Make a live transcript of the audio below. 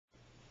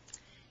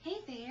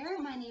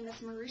my name is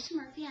Marusha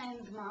Murphy. I am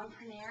the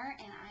Momprenaire,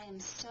 and I am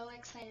so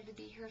excited to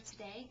be here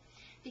today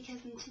because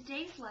in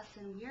today's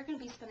lesson we are going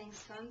to be spending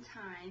some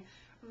time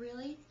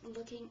really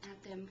looking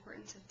at the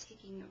importance of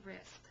taking a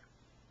risk.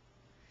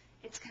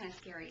 It's kind of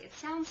scary. It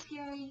sounds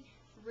scary,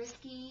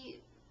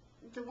 risky.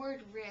 The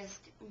word risk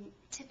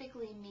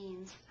typically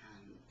means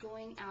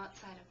going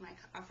outside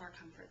of our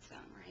comfort zone,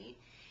 right?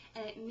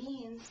 And it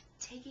means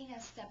taking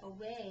a step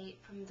away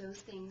from those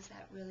things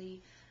that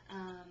really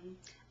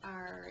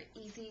are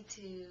easy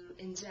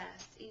to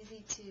ingest,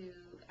 easy to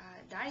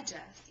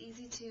digest,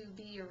 easy to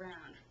be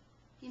around.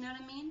 You know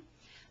what I mean?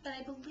 But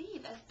I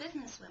believe as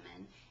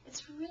businesswomen,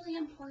 it's really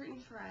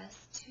important for us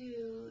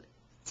to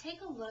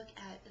take a look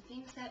at the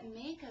things that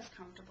make us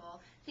comfortable,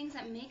 things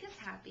that make us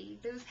happy,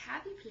 those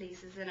happy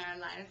places in our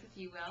lives, if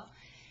you will,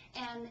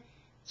 and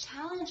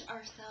challenge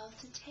ourselves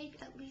to take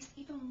at least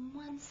even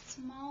one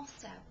small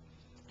step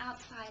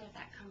outside of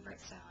that comfort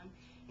zone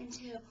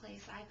into a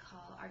place I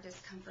call our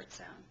discomfort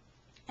zone.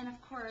 And of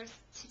course,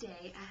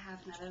 today I have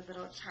another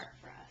little chart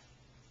for us.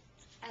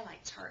 I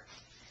like charts.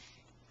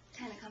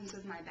 Kind of comes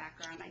with my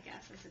background, I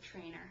guess, as a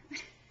trainer.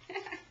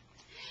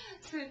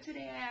 So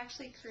today I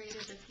actually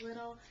created this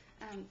little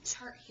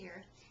chart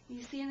here.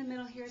 You see in the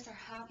middle here is our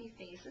happy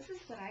face. This is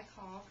what I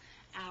call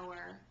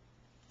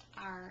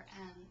our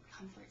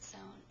comfort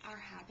zone, our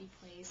happy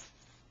place,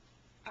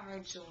 our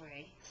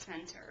joy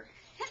center.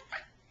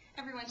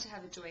 Everyone should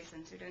have a joy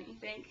center, don't you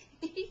think?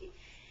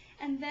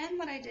 And then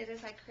what I did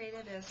is I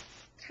created a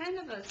kind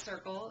of a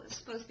circle, it's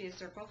supposed to be a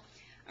circle,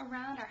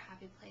 around our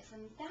happy place.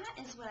 And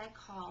that is what I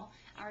call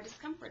our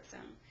discomfort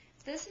zone.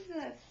 This is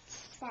a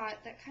spot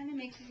that kind of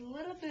makes us a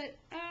little bit,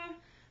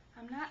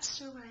 I'm not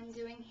sure what I'm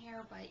doing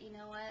here, but you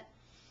know what?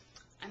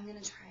 I'm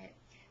going to try it.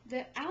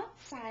 The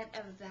outside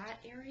of that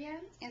area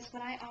is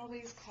what I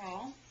always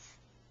call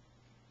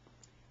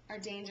our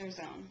danger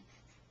zone.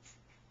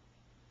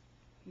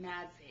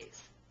 Mad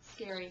face,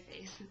 scary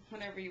face,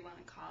 whatever you want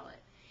to call it.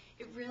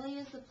 It really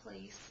is a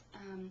place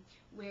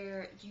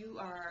where you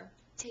are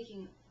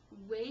taking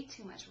way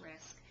too much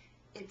risk.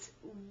 It's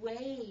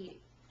way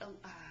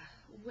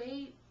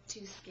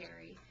too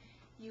scary.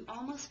 You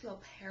almost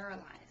feel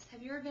paralyzed.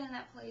 Have you ever been in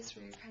that place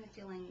where you're kind of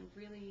feeling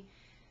really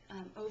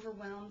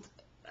overwhelmed,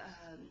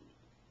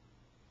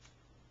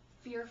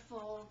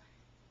 fearful,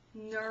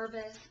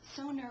 nervous,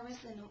 so nervous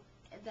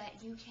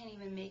that you can't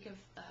even make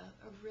a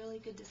really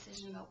good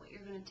decision about what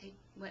you're going to take,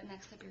 what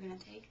next step you're going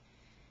to take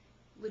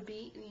would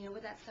be, you know,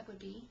 what that step would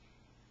be?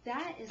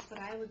 That is what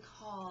I would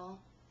call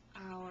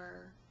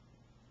our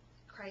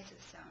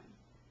crisis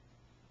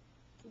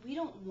zone. We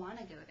don't want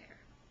to go there.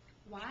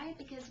 Why?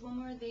 Because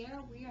when we're there,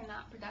 we are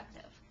not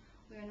productive.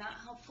 We are not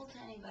helpful to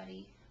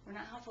anybody. We're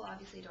not helpful,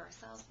 obviously, to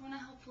ourselves. We're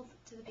not helpful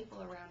to the people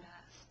around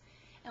us.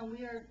 And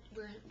we're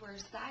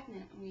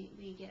stagnant.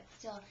 We get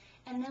still.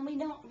 And then we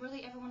don't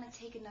really ever want to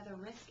take another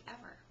risk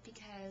ever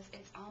because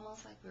it's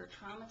almost like we're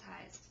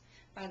traumatized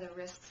by the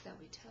risks that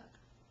we took.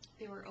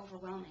 They were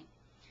overwhelming.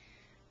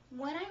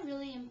 What I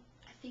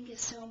think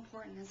is so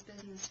important as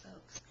business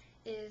folks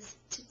is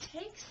to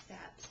take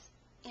steps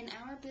in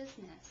our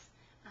business,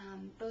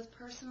 both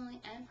personally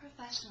and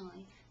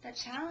professionally, that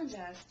challenge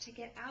us to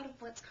get out of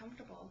what's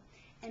comfortable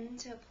and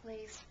into a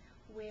place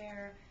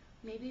where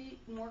maybe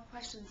more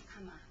questions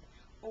come up,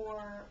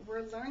 or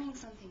we're learning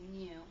something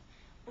new,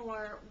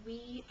 or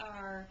we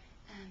are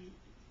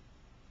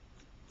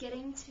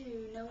getting to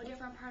know a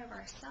different part of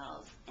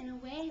ourselves in a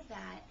way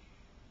that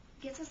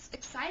gets us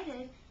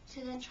excited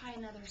to then try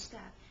another step,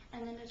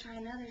 and then to try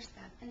another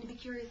step, and to be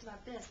curious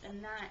about this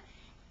and that,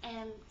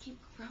 and keep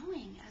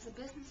growing as a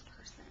business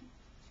person.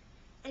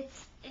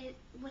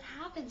 What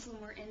happens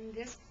when we're in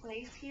this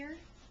place here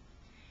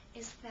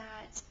is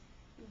that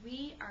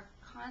we are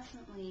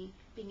constantly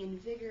being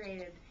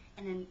invigorated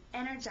and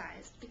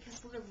energized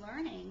because we're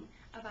learning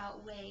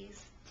about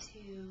ways to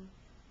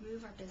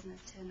move our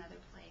business to another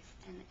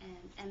place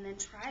and then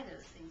try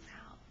those things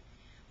out.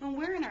 When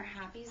we're in our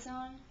happy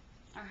zone,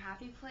 our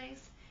happy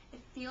place, it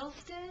feels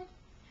good,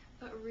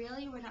 but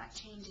really we're not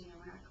changing and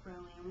we're not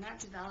growing and we're not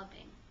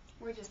developing.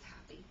 We're just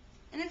happy.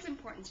 And it's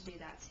important to do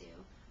that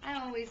too. I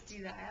always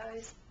do that. I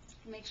always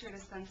make sure to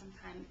spend some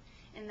time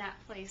in that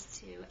place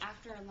too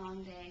after a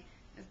long day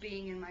of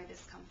being in my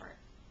discomfort.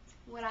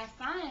 What I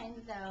find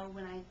though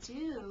when I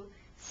do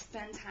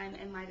spend time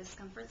in my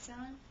discomfort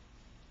zone,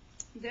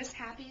 this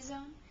happy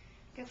zone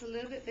gets a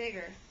little bit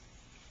bigger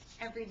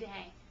every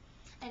day.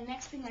 And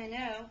next thing I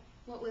know,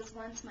 what was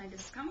once my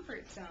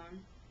discomfort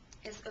zone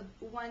is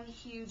one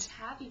huge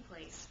happy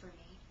place for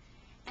me.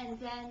 And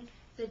then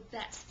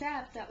that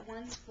step that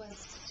once was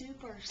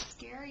super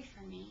scary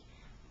for me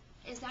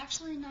is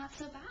actually not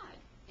so bad.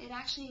 It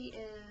actually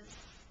is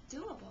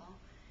doable.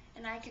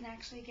 And I can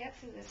actually get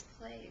to this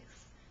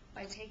place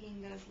by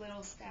taking those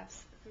little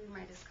steps through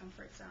my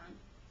discomfort zone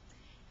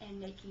and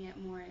making it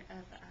more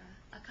of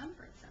a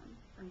comfort zone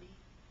for me.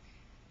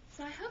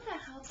 So I hope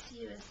that helps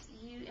you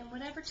in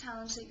whatever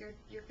challenge that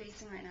you're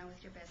facing right now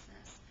with your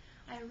business.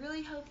 I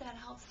really hope that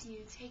helps you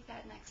take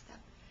that next step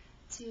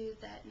to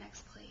that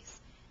next place.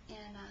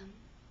 And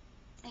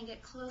and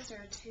get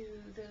closer to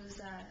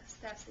those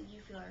steps that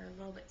you feel are a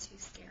little bit too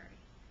scary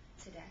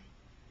today.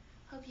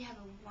 Hope you have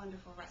a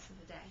wonderful rest of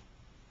the day.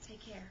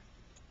 Take care.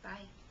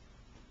 Bye.